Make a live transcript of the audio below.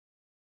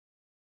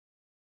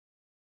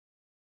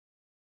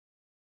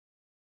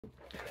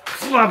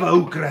Слава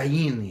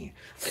Україні!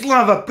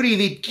 Слава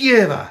привіт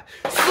Києва!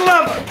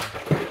 Слава!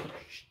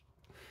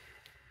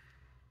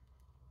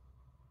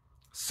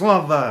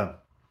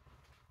 Слава!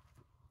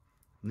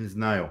 Не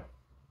знаю.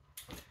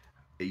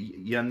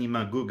 Я не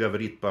могу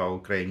говорить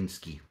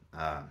по-украински.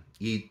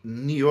 И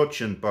не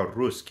очень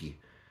по-русски.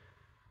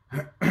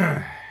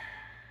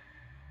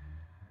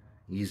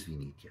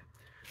 Извините.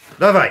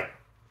 Давай.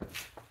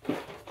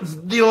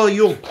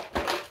 Сделаю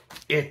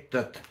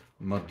этот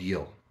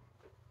модель.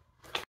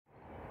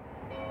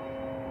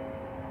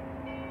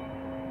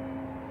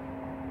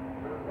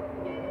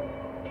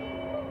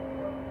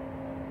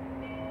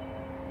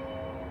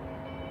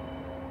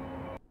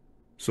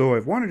 So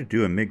I've wanted to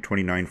do a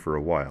MiG-29 for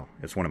a while.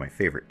 It's one of my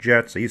favorite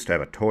jets. I used to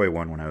have a toy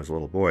one when I was a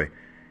little boy,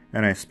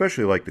 and I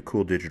especially like the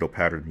cool digital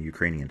pattern the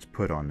Ukrainians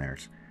put on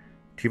theirs.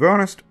 To be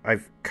honest,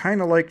 I've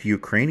kind of liked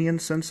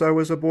Ukrainians since I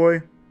was a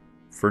boy,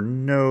 for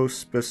no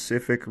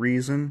specific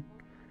reason.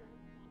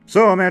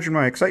 So imagine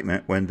my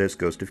excitement when this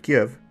Ghost of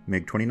Kiev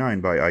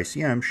MiG-29 by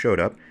ICM showed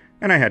up,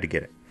 and I had to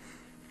get it.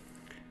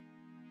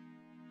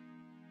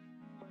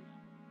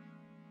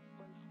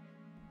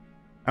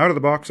 Out of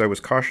the box, I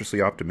was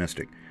cautiously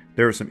optimistic.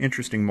 There was some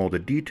interesting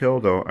molded detail,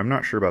 though I'm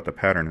not sure about the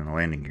pattern in the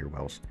landing gear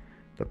wells.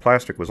 The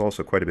plastic was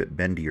also quite a bit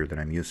bendier than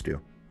I'm used to.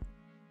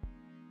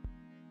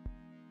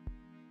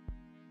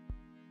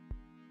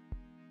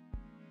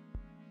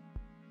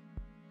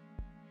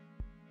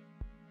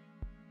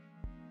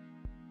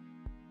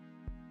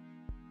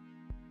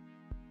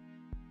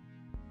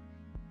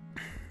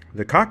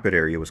 The cockpit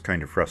area was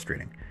kind of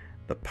frustrating.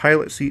 The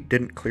pilot seat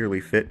didn't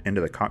clearly fit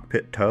into the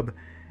cockpit tub,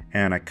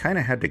 and I kind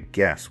of had to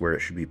guess where it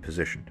should be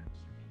positioned.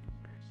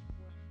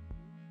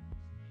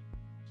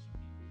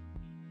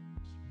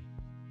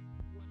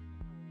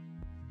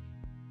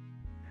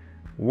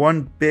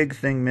 One big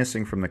thing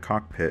missing from the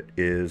cockpit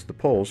is the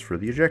poles for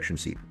the ejection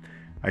seat.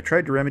 I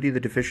tried to remedy the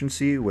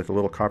deficiency with a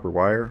little copper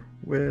wire,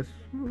 with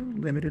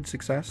limited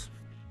success.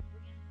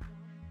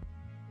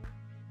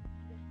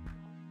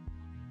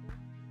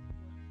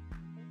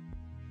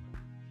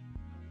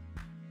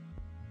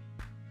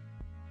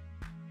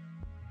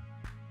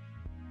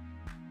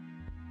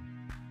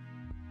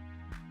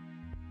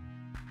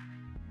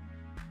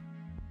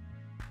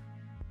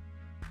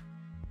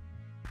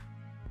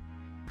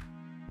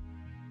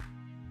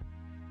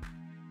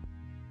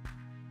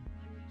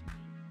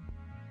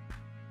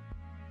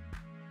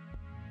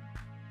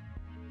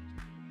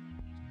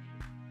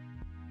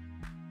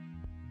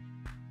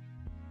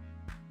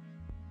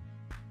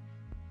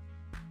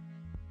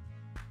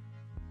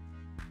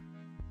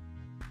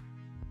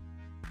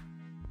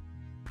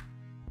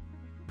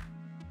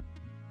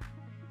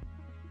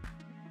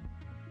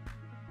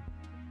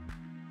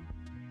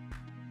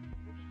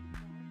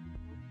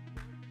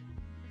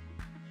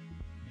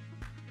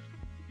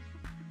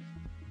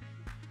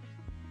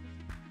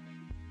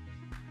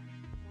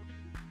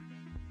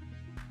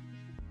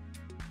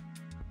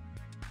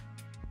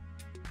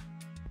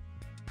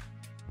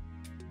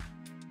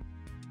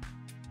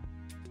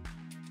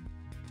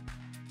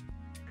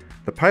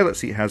 The pilot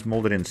seat has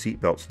molded in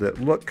seat belts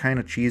that look kind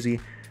of cheesy.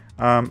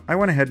 I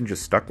went ahead and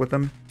just stuck with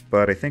them,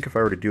 but I think if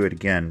I were to do it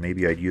again,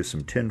 maybe I'd use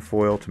some tin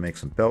foil to make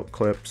some belt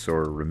clips,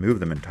 or remove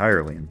them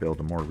entirely and build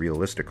a more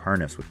realistic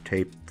harness with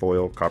tape,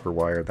 foil, copper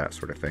wire, that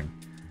sort of thing.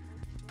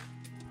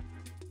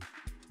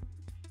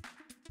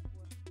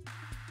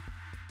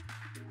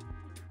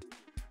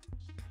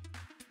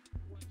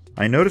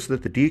 I noticed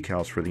that the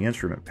decals for the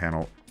instrument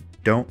panel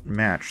don't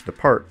match the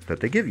part that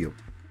they give you.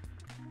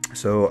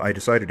 So I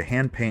decided to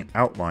hand paint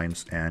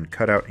outlines and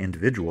cut out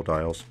individual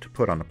dials to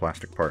put on the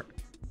plastic part.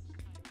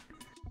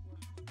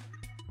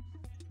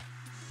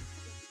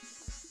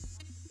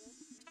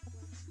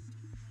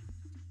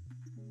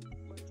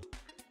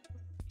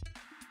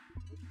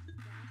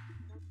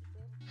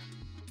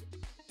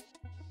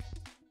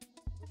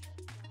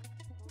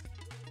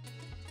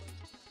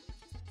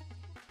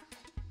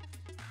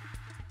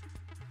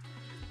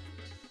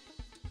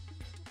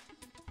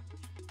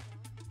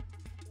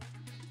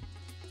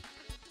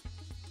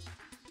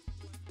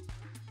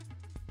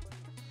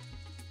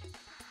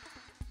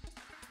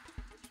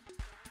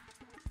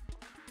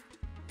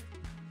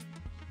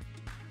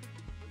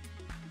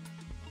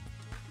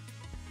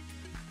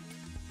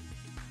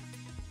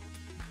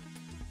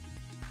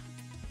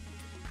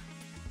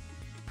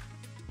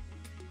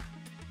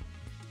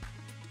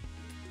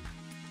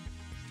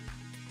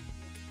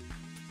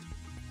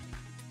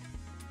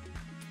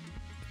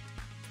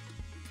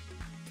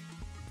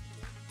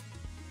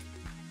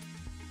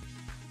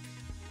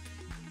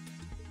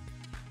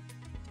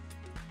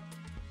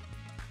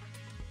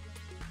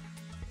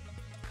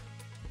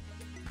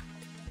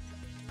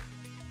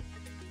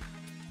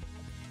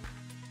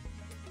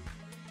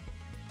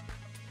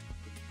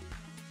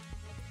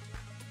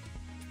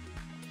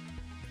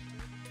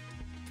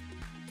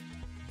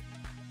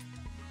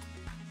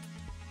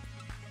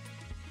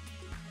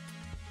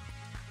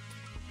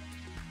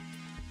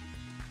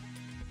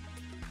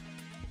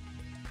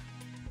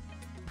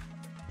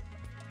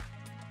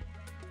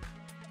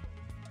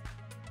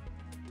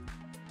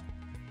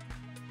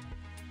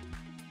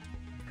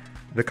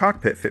 The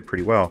cockpit fit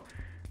pretty well,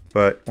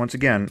 but once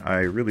again, I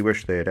really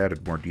wish they had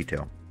added more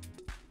detail.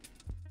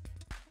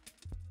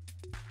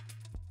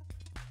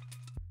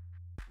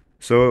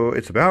 So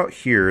it's about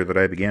here that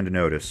I began to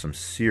notice some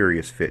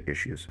serious fit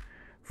issues.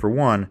 For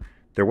one,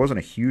 there wasn't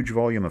a huge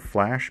volume of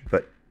flash,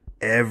 but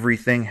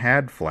everything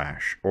had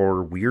flash,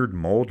 or weird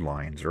mold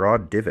lines, or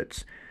odd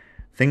divots.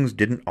 Things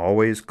didn't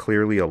always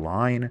clearly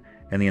align,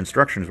 and the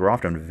instructions were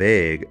often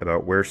vague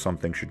about where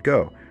something should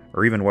go,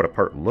 or even what a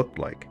part looked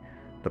like.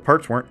 The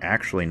parts weren't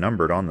actually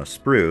numbered on the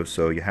sprue,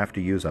 so you have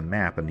to use a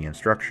map in the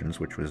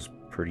instructions, which was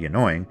pretty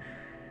annoying.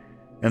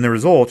 And the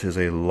result is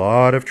a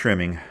lot of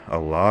trimming, a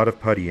lot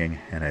of puttying,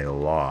 and a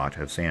lot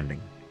of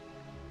sanding.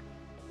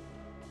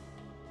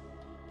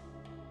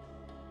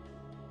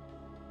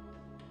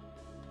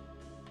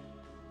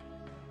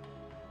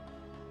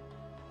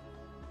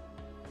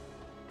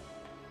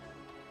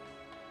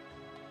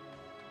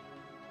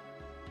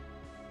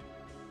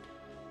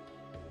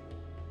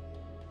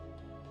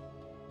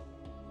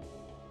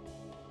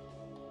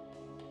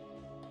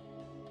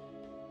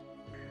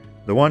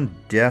 The one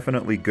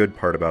definitely good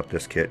part about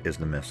this kit is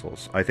the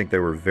missiles. I think they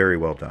were very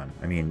well done.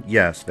 I mean,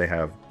 yes, they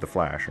have the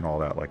flash and all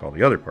that like all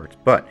the other parts,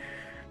 but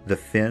the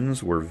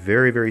fins were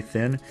very, very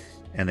thin,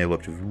 and they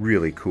looked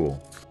really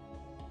cool.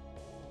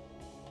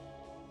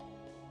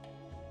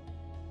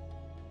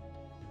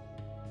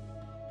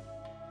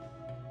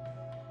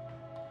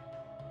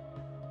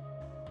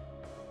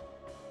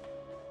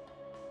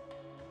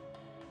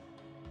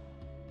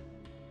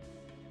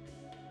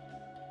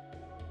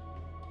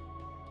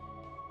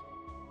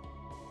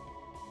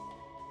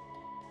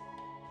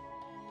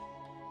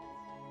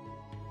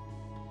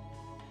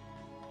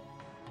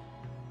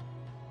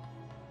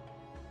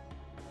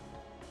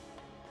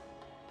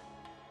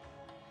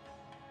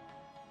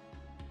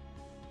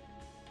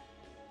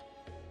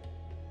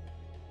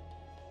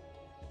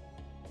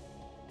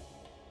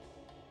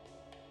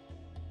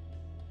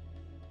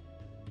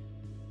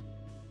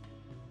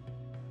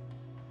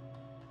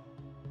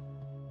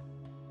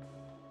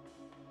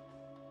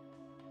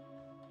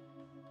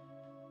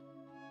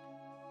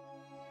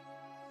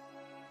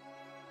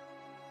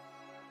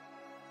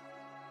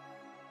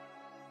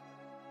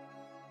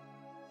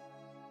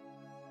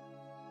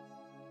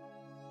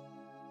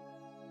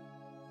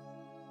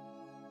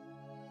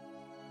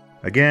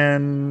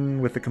 Again,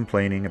 with the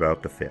complaining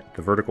about the fit.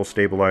 The vertical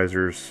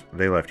stabilizers,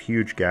 they left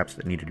huge gaps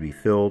that needed to be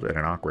filled at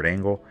an awkward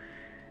angle,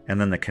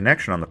 and then the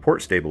connection on the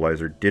port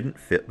stabilizer didn't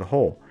fit the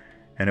hole,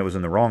 and it was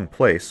in the wrong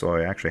place, so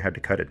I actually had to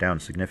cut it down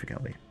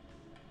significantly.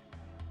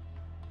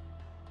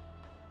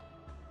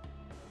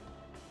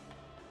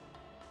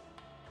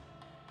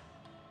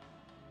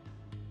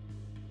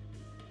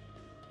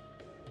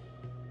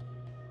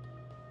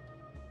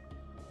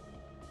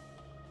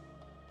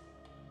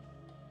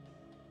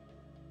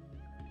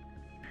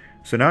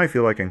 So now I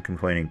feel like I'm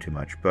complaining too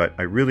much, but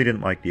I really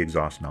didn't like the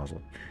exhaust nozzle.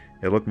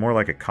 It looked more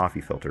like a coffee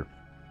filter.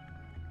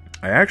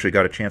 I actually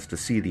got a chance to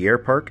see the air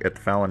park at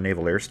the Fallon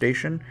Naval Air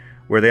Station,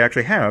 where they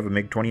actually have a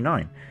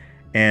MiG-29,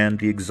 and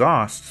the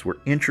exhausts were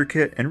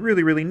intricate and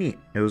really, really neat.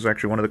 It was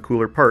actually one of the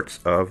cooler parts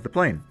of the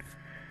plane.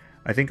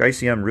 I think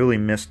ICM really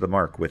missed the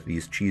mark with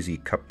these cheesy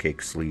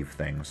cupcake sleeve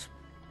things.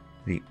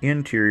 The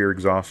interior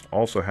exhaust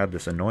also had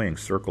this annoying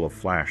circle of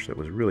flash that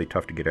was really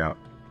tough to get out.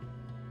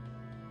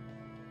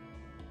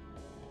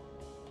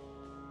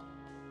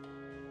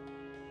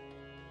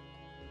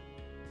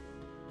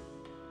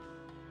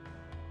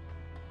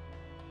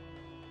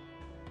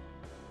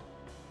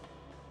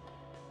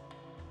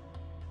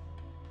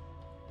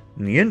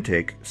 And the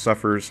intake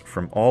suffers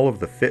from all of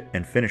the fit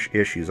and finish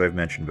issues I've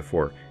mentioned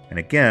before, and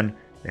again,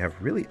 they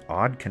have really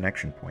odd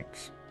connection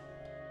points.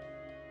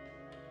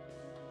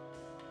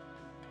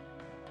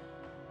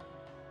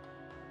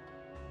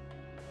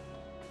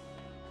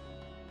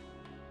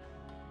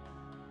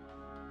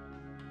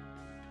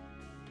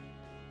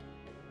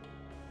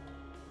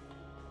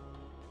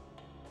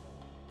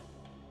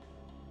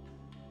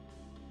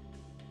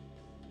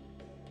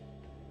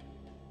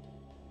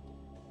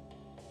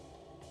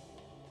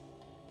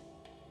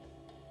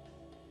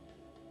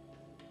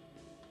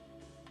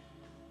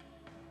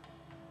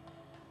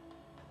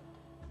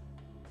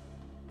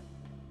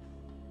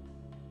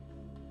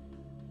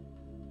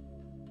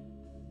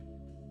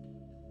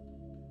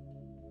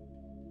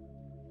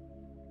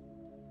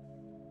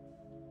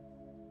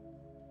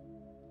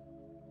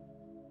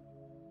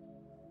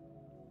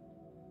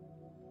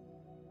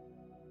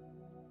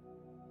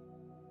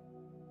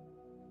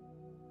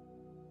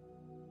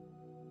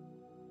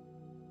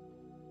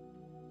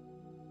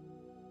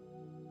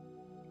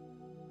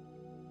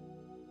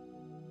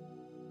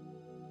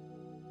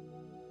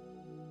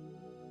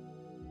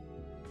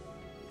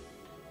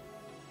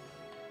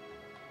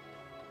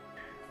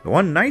 The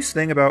one nice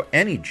thing about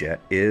any jet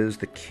is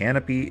the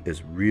canopy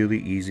is really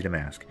easy to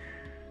mask.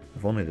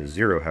 If only the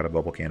Zero had a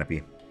bubble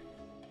canopy.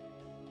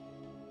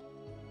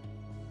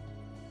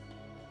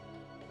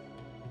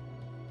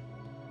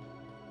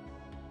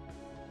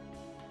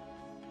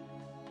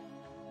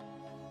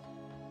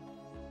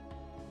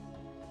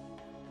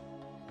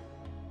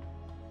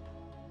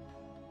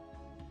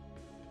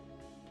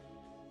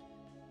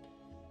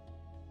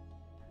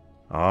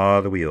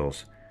 Ah, the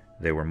wheels.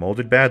 They were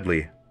molded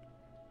badly,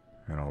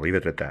 and I'll leave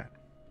it at that.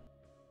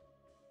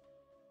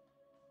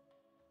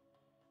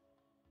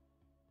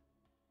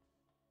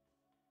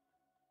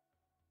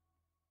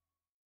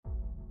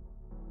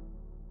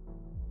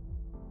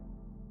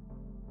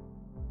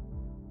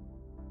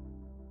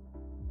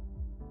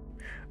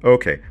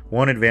 Okay,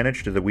 one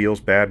advantage to the wheel's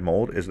bad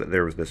mold is that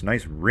there was this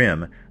nice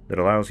rim that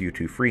allows you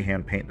to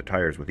freehand paint the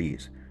tires with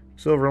ease.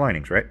 Silver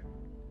linings, right?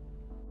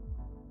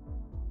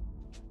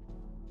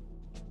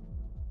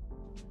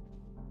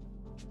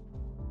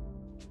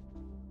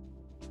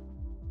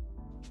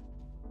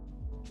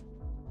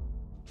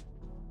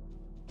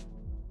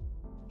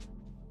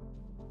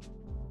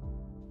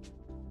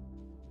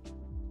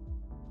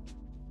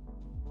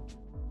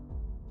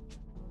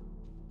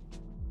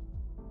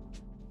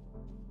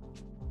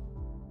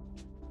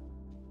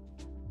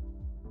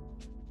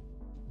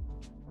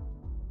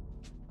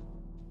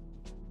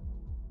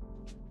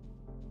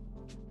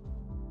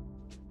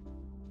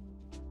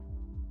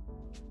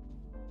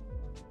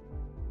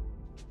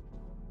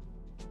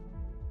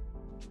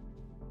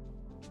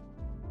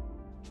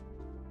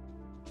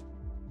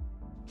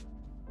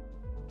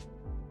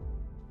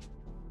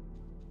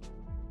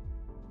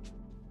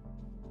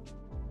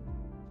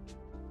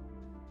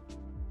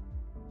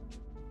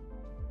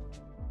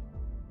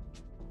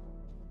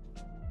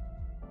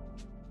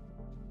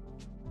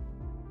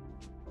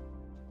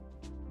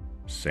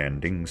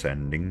 Sanding,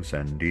 sanding,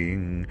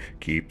 sanding.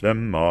 Keep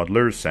them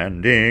modelers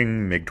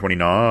sanding.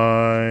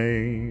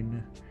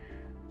 MiG-29.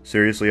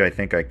 Seriously, I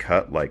think I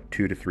cut like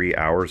 2 to 3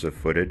 hours of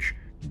footage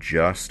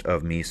just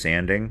of me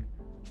sanding.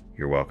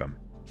 You're welcome.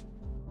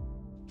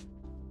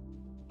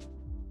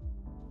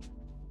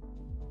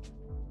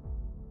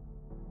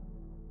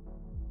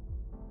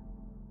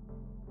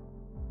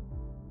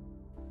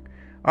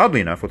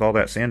 Oddly enough, with all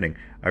that sanding,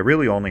 I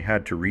really only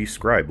had to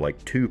rescribe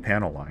like 2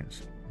 panel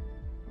lines.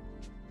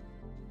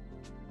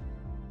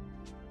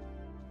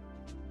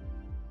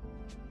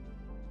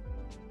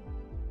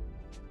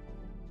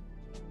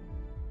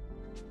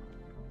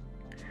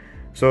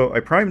 So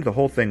I primed the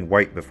whole thing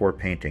white before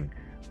painting,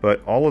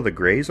 but all of the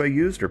grays I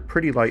used are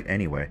pretty light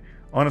anyway.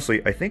 Honestly,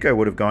 I think I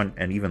would have gone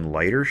an even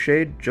lighter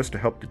shade just to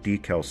help the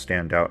decals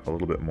stand out a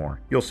little bit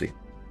more. You'll see.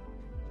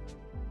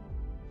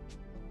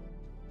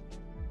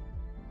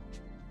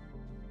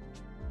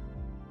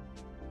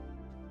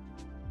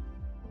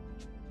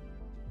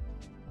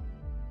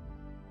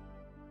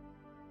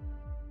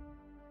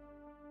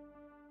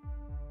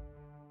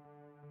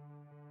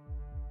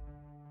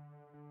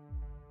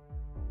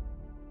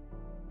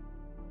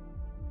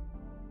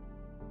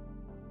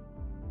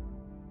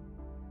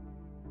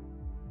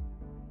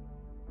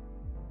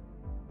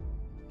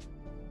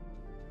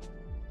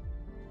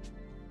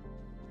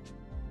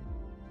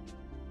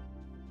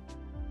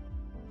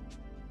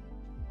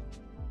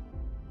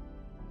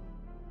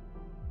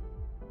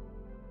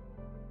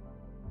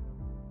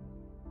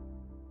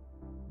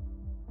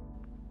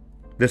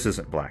 This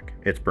isn't black,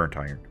 it's burnt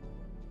iron.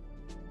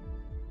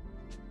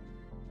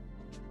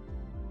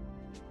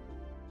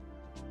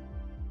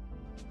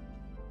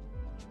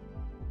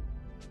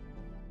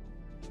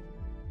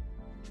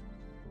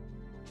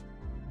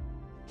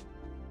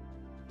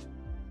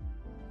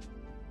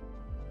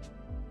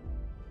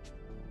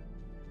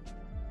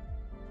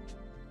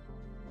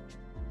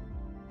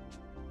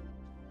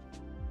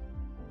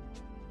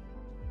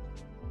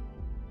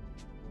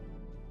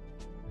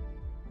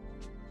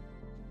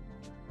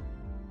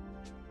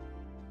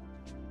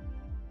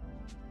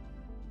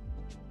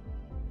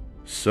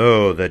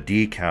 So, the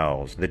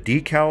decals. The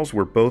decals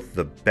were both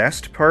the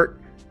best part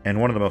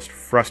and one of the most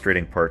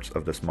frustrating parts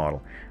of this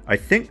model. I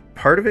think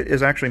part of it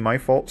is actually my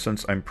fault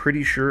since I'm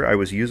pretty sure I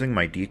was using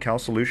my decal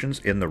solutions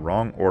in the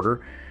wrong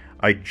order.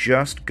 I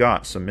just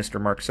got some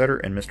Mr. Mark Setter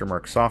and Mr.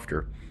 Mark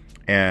Softer,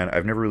 and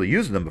I've never really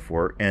used them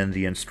before, and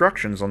the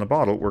instructions on the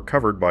bottle were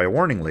covered by a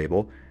warning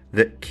label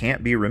that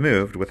can't be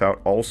removed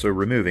without also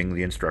removing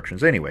the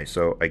instructions anyway.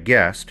 So I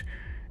guessed,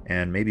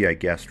 and maybe I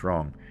guessed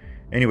wrong.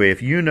 Anyway,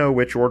 if you know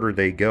which order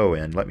they go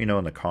in, let me know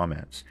in the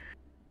comments.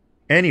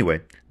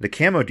 Anyway, the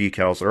camo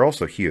decals are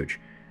also huge,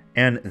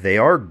 and they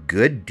are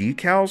good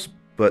decals,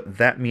 but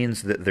that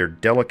means that they're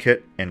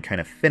delicate and kind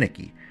of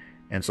finicky,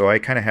 and so I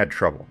kind of had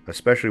trouble,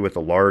 especially with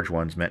the large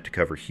ones meant to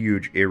cover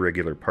huge,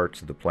 irregular parts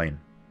of the plane.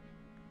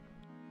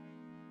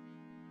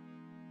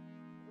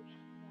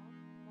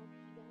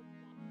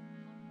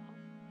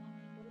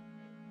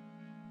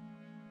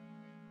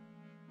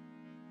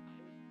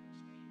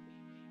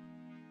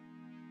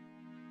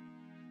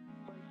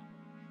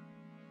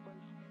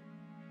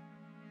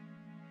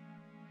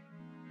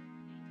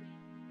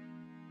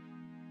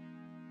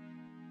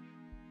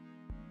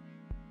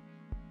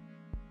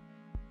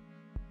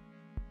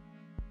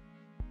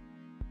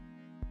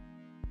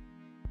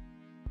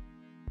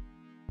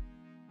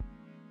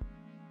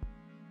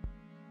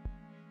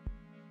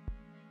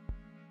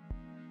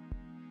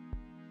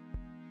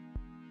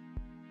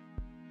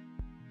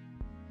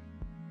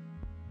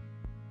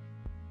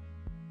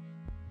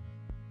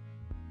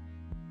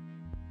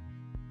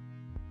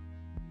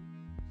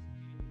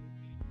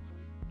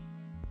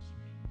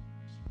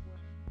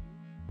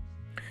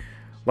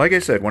 Like I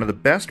said, one of the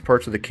best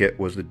parts of the kit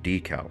was the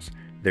decals.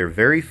 They're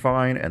very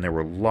fine, and there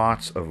were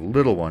lots of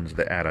little ones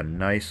that add a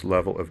nice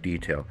level of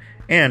detail.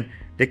 And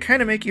they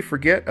kind of make you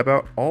forget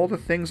about all the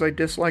things I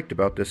disliked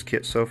about this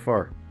kit so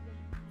far.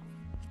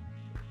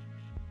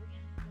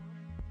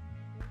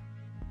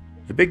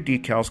 The big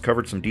decals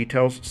covered some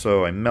details,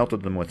 so I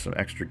melted them with some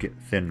extra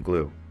thin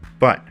glue.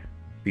 But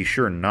be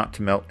sure not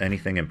to melt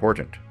anything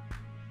important.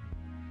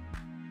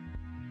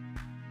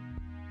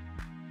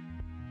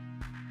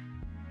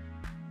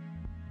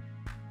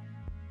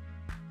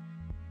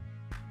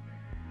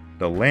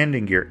 The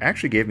landing gear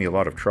actually gave me a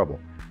lot of trouble.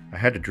 I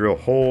had to drill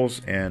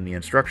holes, and the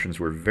instructions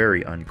were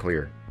very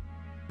unclear.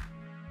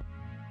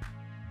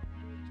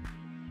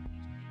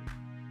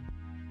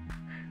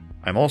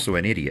 I'm also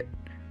an idiot.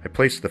 I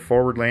placed the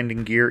forward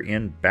landing gear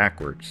in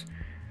backwards.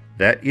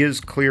 That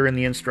is clear in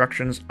the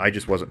instructions, I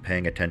just wasn't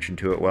paying attention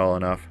to it well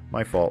enough.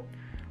 My fault.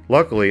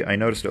 Luckily, I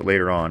noticed it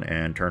later on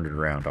and turned it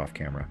around off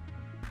camera.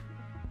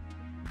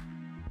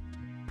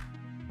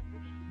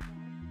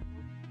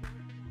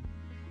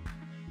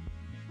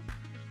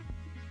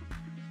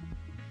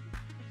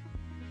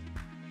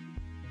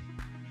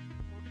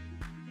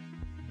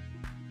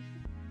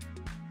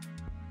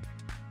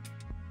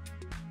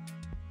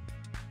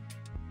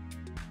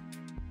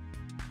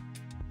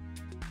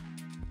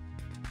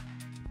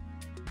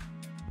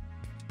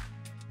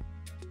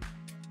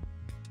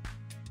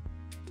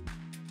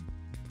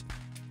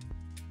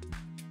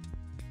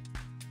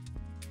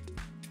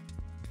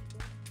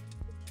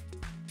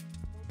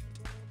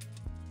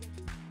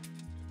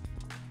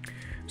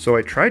 So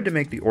I tried to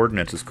make the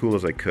ordnance as cool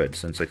as I could,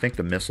 since I think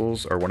the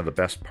missiles are one of the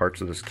best parts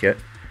of this kit.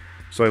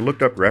 So I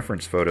looked up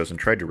reference photos and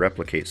tried to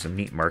replicate some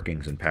neat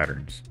markings and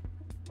patterns.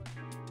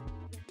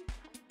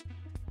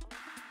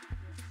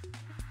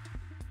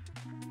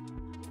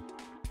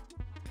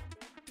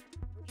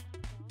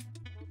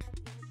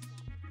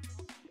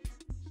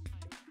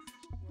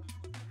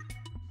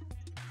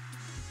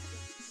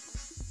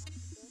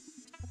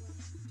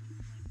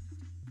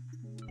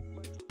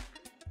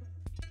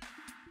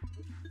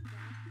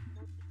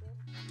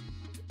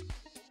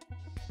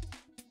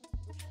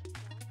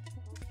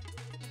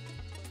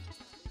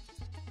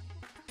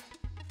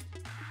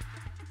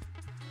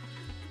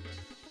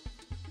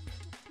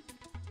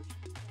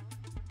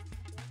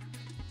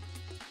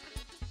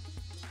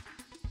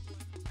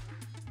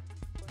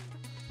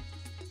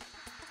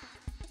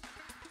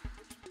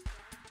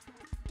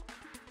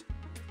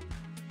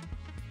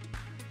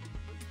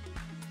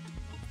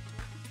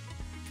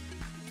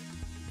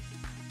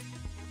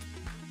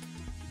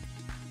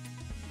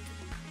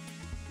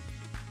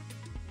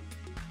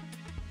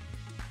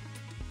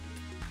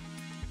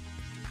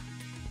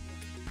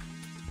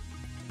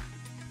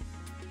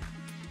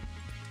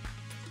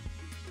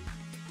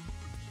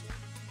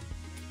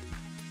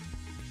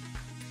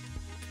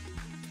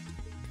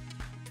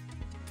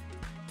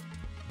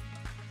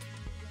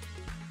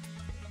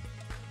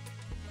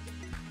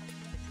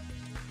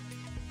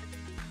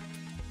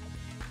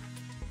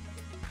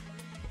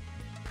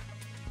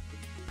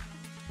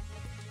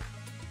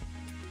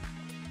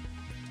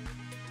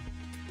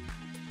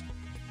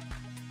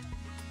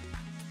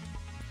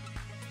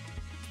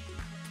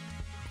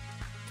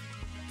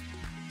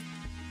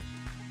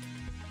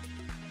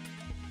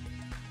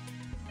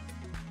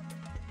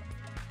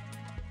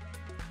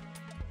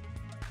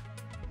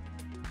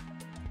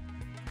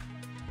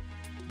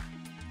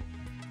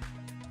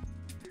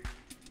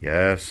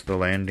 Yes, the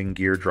landing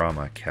gear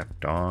drama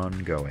kept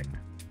on going.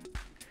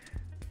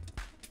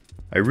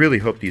 I really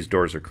hope these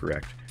doors are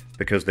correct,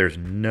 because there's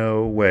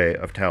no way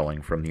of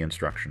telling from the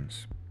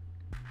instructions.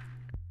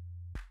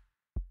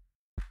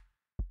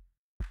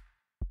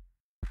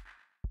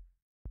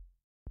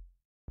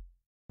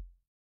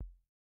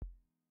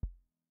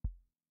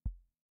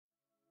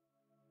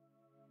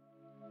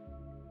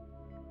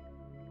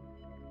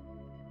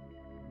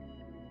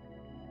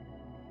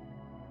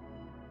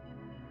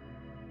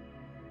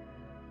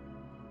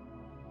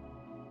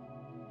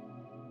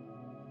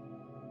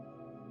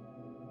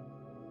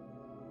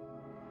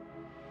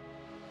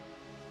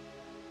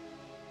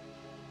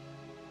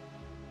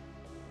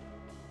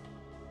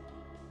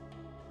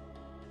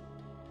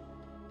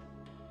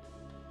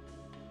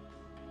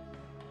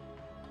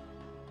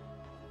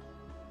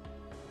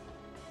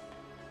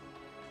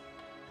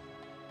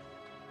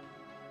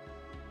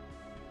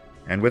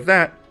 And with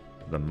that,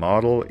 the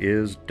model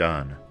is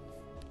done.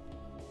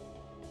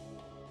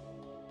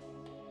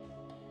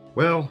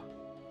 Well,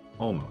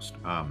 almost.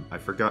 I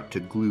forgot to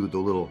glue the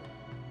little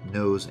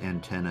nose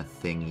antenna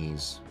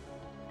thingies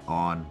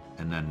on,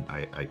 and then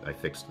I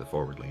fixed the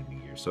forward landing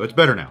gear. So it's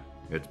better now.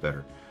 It's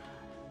better.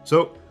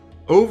 So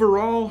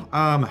overall,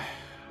 I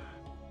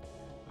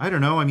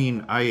don't know. I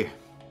mean,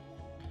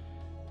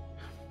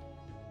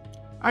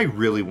 I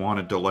really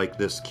wanted to like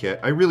this kit.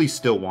 I really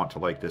still want to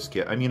like this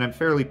kit. I mean, I'm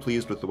fairly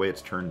pleased with the way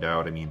it's turned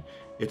out. I mean,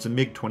 it's a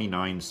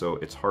MiG-29, so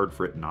it's hard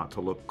for it not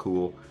to look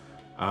cool.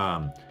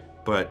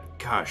 But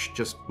gosh,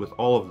 just with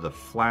all of the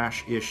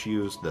flash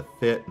issues, the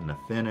fit and the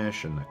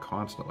finish and the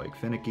constant like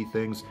finicky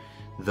things,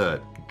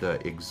 The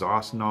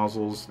exhaust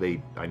nozzles,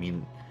 I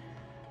mean,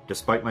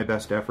 despite my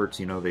best efforts,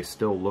 you know, they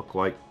still look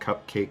like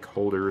cupcake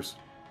holders.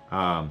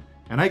 And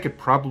I could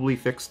probably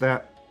fix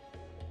that.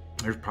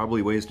 There's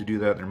probably ways to do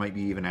that. There might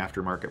be even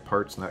aftermarket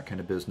parts and that kind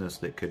of business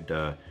that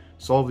could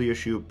solve the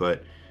issue,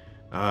 but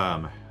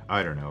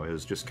I don't know. It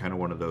was just kind of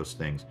one of those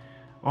things.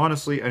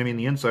 Honestly, I mean,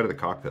 the inside of the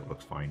cockpit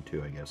looks fine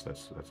too. I guess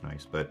that's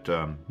nice. But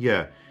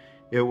yeah,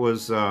 it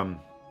was kind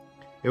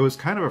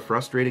of a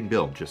frustrating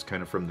build, just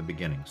kind of from the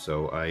beginning.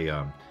 So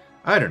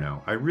I don't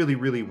know. I really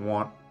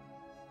want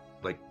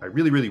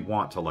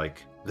to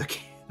like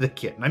the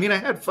kit. I mean, I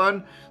had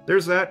fun.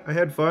 There's that. I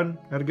had fun.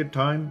 Had a good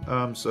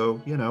time.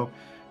 So you know.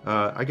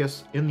 I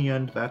guess in the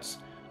end, that's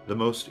the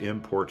most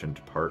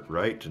important part,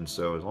 right? And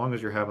so as long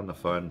as you're having the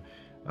fun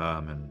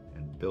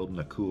and building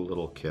a cool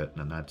little kit,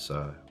 then that's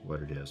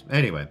what it is.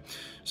 Anyway,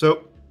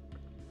 so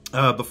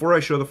before I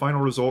show the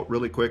final result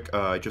really quick,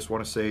 I just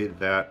want to say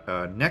that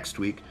next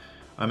week,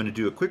 I'm going to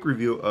do a quick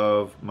review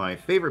of my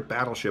favorite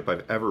battleship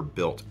I've ever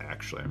built,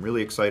 actually. I'm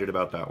really excited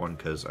about that one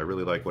because I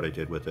really like what I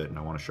did with it and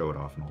I want to show it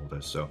off and all of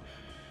this. So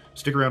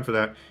stick around for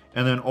that.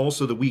 And then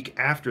also the week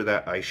after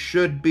that,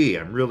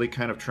 I'm really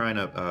kind of trying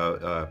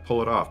to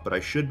pull it off, but I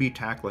should be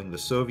tackling the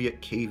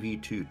Soviet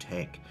KV-2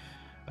 tank.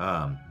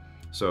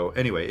 So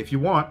anyway, if you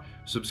want,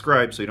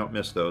 subscribe so you don't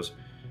miss those.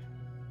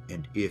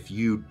 And if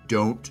you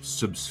don't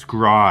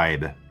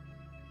subscribe,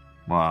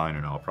 well, I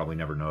don't know, I'll probably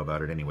never know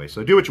about it anyway.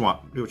 So do what you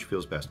want, do what you feel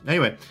is best.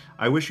 Anyway,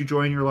 I wish you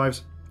joy in your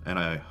lives, and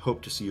I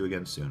hope to see you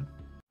again soon.